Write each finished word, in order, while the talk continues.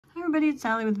everybody, it's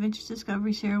Sally with Vintage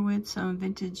Discoveries here with some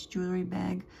vintage jewelry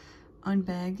bag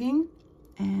unbagging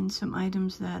and some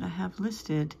items that I have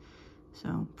listed.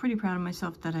 So pretty proud of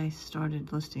myself that I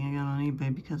started listing again on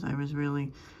eBay because I was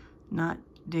really not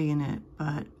digging it,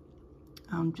 but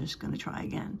I'm just gonna try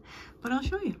again. But I'll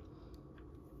show you.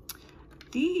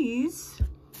 These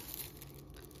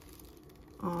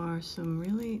are some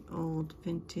really old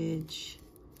vintage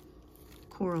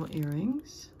coral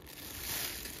earrings.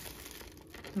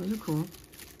 Those are cool.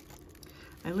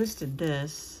 I listed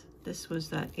this. This was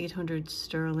that 800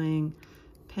 sterling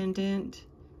pendant,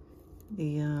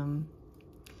 the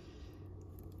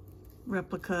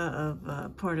replica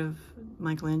of part of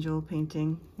Michelangelo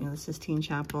painting, you know, the Sistine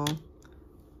Chapel.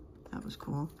 That was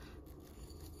cool.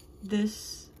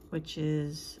 This, which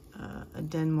is a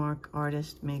Denmark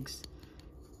artist, makes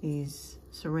these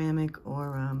ceramic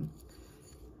or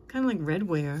kind of like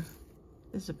redware.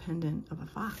 This is a pendant of a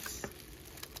fox.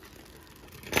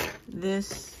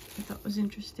 This I thought was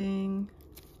interesting.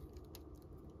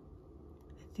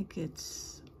 I think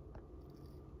it's,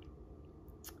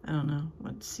 I don't know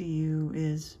what CU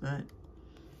is, but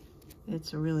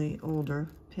it's a really older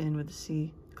pin with a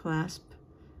C clasp,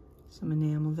 some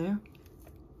enamel there.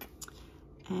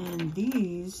 And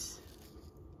these,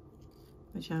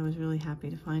 which I was really happy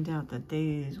to find out that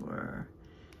these were,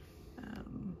 I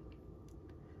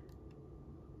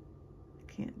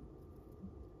can't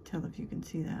tell if you can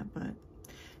see that, but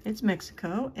it's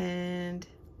Mexico, and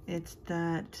it's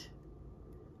that,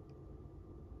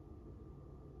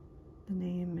 the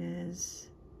name is,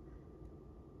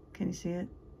 can you see it?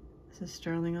 It says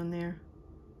sterling on there.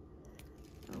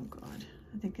 Oh God,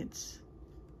 I think it's,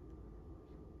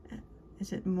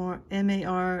 is it more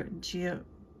M-A-R-G-O-T?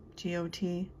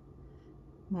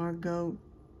 Margot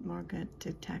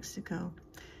Taxico.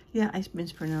 Yeah, I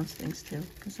mispronounce things too,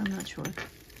 because I'm not sure.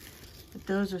 But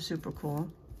those are super cool.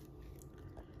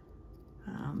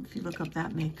 If you look up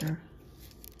that maker.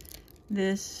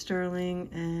 This sterling,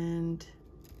 and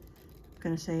I'm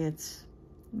gonna say it's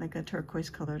like a turquoise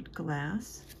colored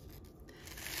glass.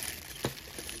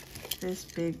 This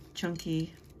big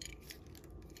chunky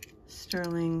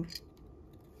sterling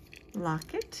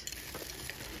locket.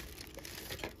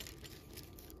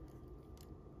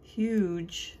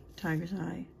 Huge tiger's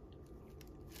eye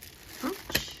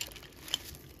brooch.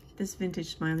 This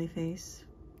vintage smiley face,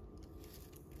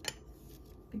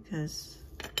 because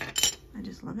I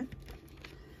just love it.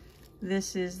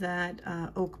 This is that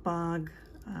oak bog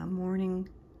morning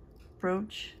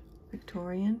brooch,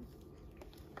 Victorian.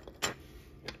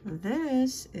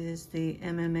 This is the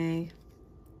MMA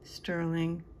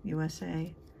sterling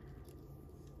USA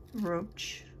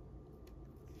brooch.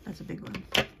 That's a big one.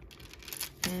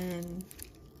 And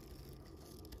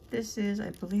this is,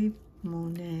 I believe,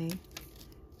 Monet.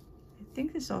 I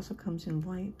think this also comes in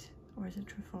white, or is it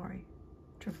Trifari?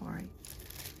 Trifari.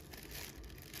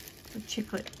 A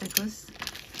chiclet necklace.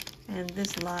 And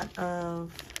this lot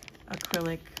of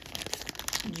acrylic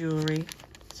jewelry,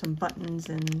 some buttons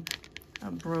and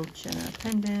a brooch and a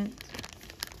pendant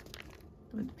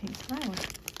with the pink flower.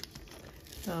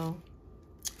 So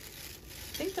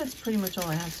I think that's pretty much all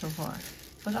I have so far,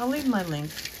 but I'll leave my link.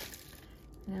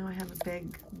 Now I have a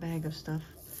big bag of stuff,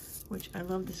 which I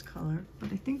love this color,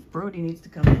 but I think Brody needs to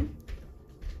come in.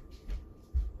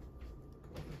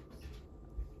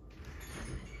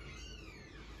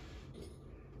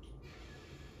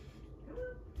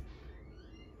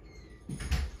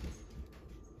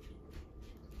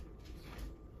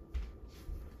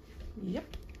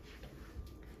 Yep.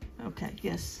 Okay,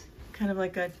 yes. Kind of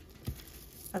like a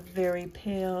very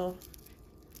pale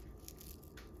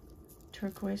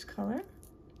turquoise color.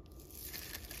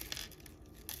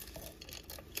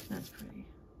 That's pretty.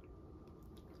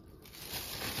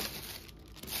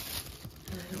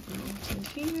 I don't know what's in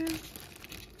here.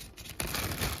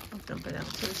 I'll dump it out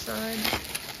to the side.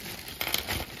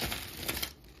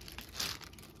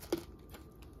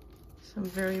 Some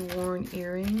very worn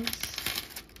earrings.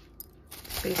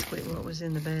 Basically what was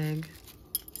in the bag.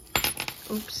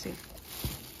 Oopsie.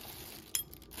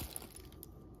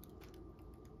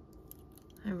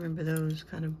 I remember those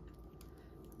kind of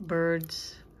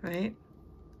birds, right?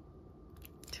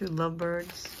 Two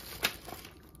lovebirds.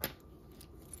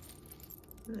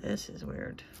 This is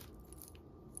weird.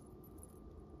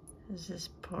 Is this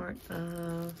part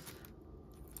of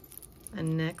a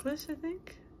necklace, I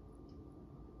think?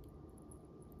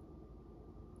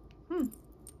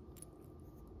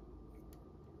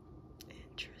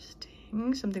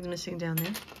 Interesting. Something missing down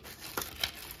there.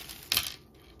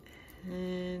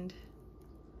 And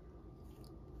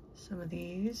some of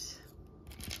these.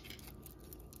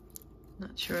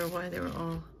 Not sure why they were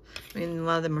all I mean, a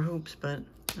lot of them are hoops, but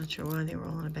not sure why they were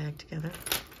all in a bag together.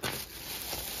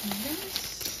 And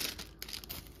this,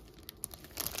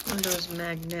 one of those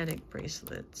magnetic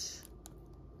bracelets.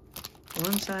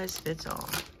 One size fits all.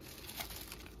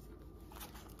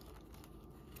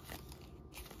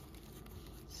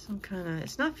 Some kind of,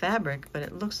 it's not fabric, but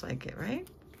it looks like it, right?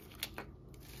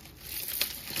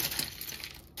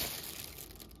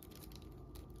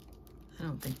 I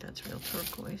don't think that's real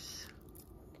turquoise.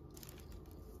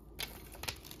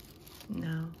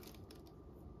 No.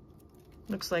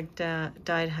 Looks like dyed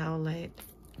howlite.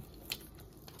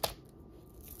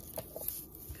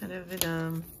 Kind of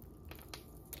in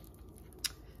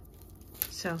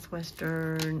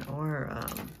southwestern or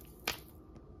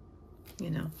you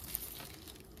know,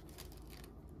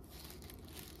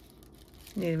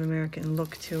 Native American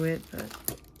look to it, but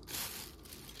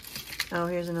oh,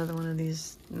 here's another one of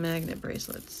these magnet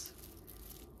bracelets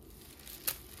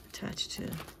attached to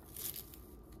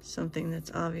something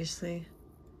that's obviously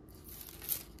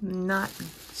not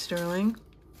sterling.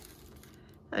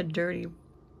 A dirty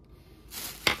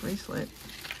bracelet.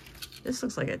 This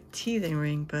looks like a teething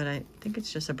ring, but I think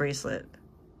it's just a bracelet.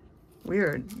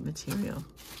 Weird material.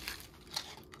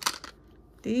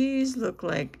 These look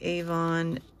like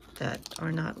Avon that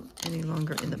are not any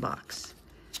longer in the box.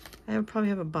 I would probably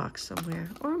have a box somewhere,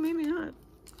 or maybe not.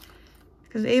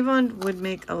 Because Avon would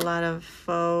make a lot of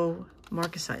faux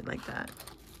marcasite like that.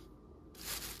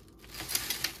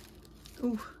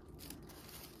 Ooh.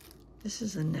 This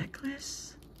is a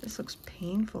necklace? This looks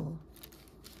painful.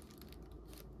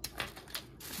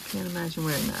 I can't imagine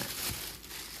wearing that.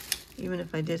 Even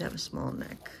if I did have a small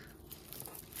neck.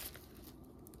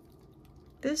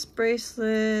 This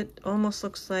bracelet almost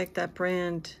looks like that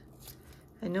brand.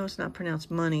 I know it's not pronounced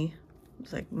money.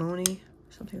 It's like Moni,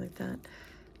 something like that.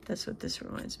 That's what this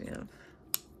reminds me of.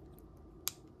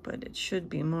 But it should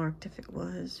be marked if it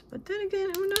was. But then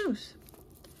again, who knows?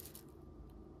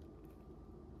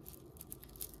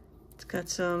 It's got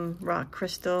some rock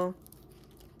crystal.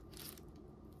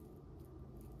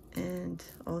 And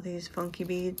all these funky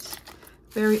beads.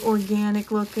 Very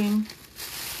organic looking.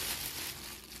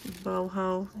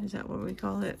 Boho, is that what we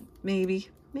call it? Maybe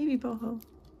boho.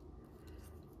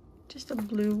 Just a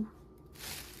blue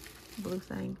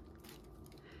thing.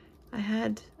 I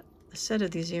had a set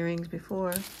of these earrings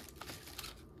before.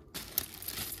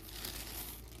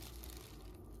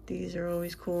 These are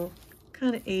always cool.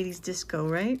 Kind of 80s disco,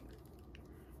 right?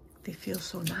 They feel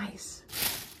so nice.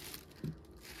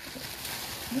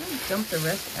 I'm gonna dump the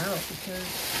rest out because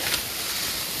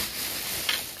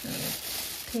it's kind of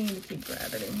a pain to keep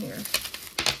grabbing in here.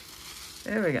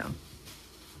 There we go.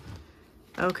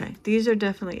 Okay, these are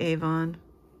definitely Avon.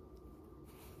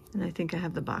 And I think I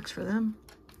have the box for them.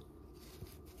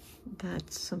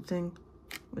 That's something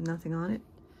with nothing on it.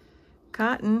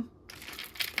 Cotton.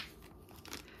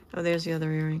 Oh, there's the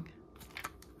other earring.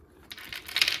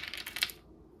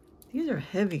 These are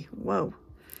heavy. Whoa.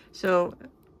 So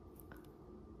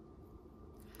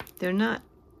they're not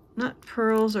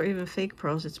pearls or even fake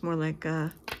pearls. It's more like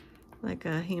a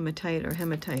hematite or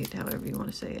hematite, however you want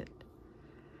to say it.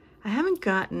 I haven't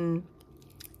gotten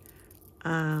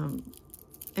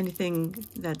anything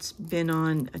that's been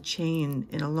on a chain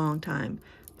in a long time,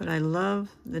 but I love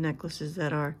the necklaces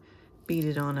that are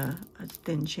beaded on a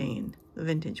thin chain, the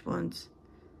vintage ones.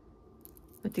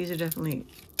 But these are definitely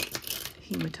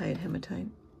hematite.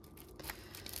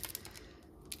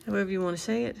 However you want to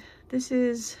say it. This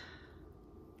is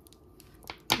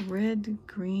red,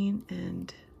 green,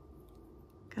 and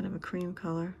kind of a cream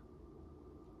color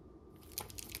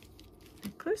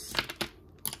necklace.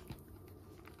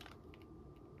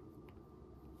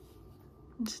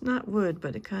 It's not wood,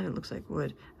 but it kind of looks like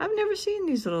wood. I've never seen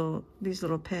these little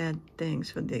pad things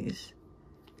for these.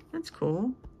 That's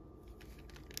cool.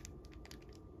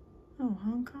 Oh,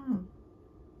 Hong Kong.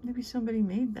 Maybe somebody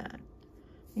made that.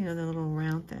 You know, the little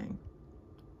round thing.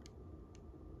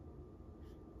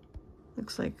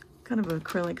 Looks like kind of an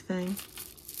acrylic thing.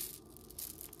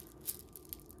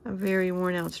 A very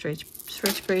worn out stretch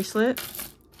bracelet.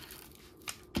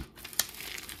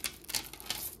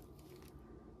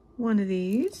 One of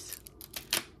these.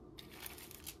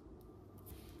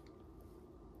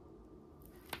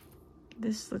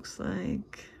 This looks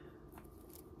like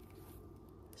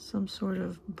some sort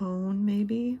of bone,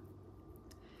 maybe.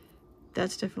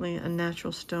 That's definitely a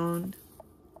natural stone.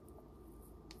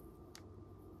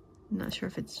 I'm not sure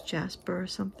if it's jasper or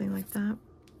something like that.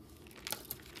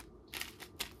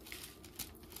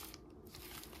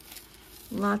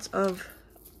 Lots of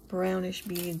brownish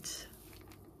beads.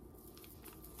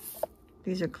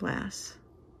 These are glass.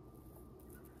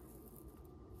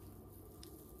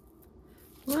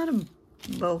 A lot of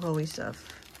boho-y stuff.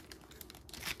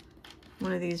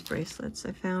 One of these bracelets.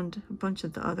 I found a bunch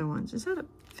of the other ones. Is that a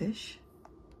fish?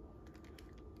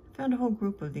 I found a whole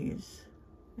group of these,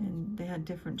 and they had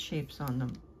different shapes on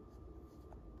them.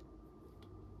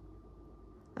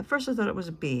 At first I thought it was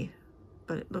a bee,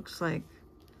 but it looks like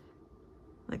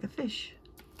a fish.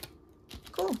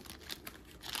 Cool. And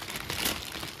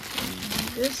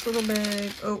this little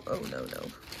bag, oh no,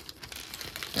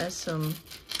 has some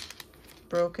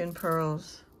broken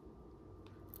pearls.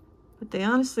 But they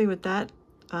honestly, with that,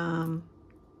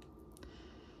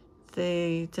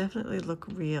 they definitely look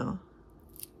real.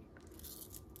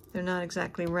 They're not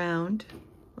exactly round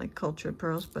like cultured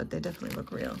pearls, but they definitely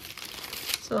look real.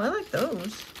 So I like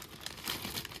those.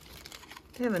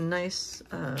 They have a nice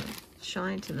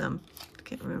shine to them. I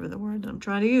can't remember the word that I'm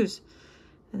trying to use.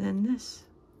 And then this.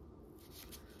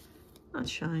 Not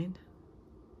shine.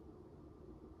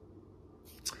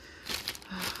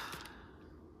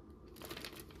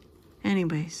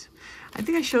 Anyways, I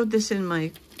think I showed this in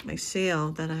my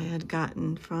sale that I had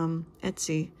gotten from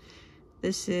Etsy.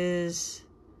 This is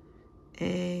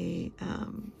a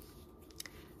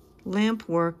lamp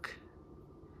work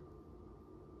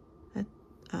that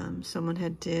someone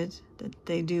did, that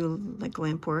they do like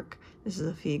lamp work. This is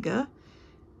a Figa,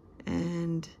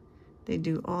 and they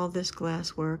do all this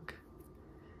glass work.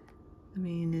 I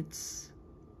mean, it's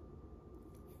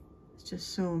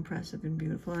just so impressive and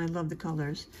beautiful, and I love the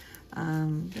colors.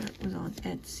 That was on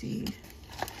Etsy.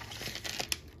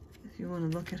 If you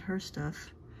want to look at her stuff.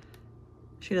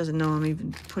 She doesn't know I'm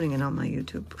even putting it on my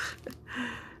YouTube.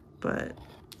 But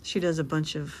she does a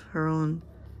bunch of her own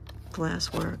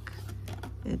glass work.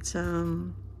 It's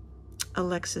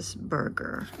Alexis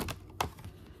Berger.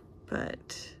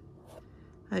 But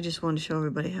I just wanted to show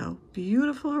everybody how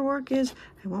beautiful her work is.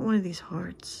 I want one of these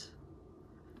hearts.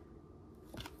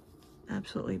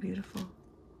 Absolutely beautiful.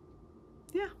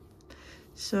 Yeah.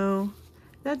 So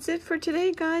that's it for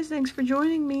today, guys. Thanks for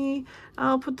joining me.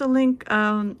 I'll put the link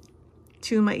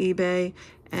to my eBay,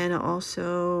 and I'll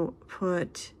also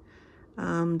put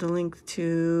the link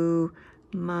to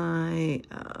my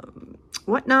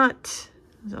whatnot.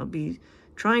 I'll be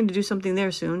trying to do something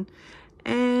there soon.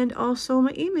 And also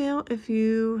my email if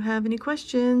you have any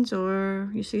questions or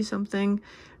you see something.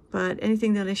 But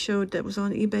anything that I showed that was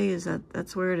on eBay,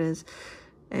 that's where it is.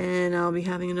 And I'll be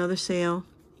having another sale.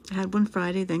 I had one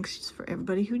Friday. Thanks for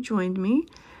everybody who joined me.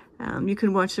 You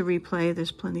can watch the replay.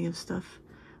 There's plenty of stuff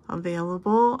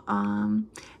available. And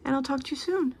I'll talk to you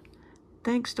soon.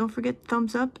 Thanks. Don't forget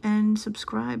thumbs up and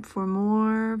subscribe for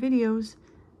more videos.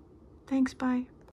 Thanks. Bye.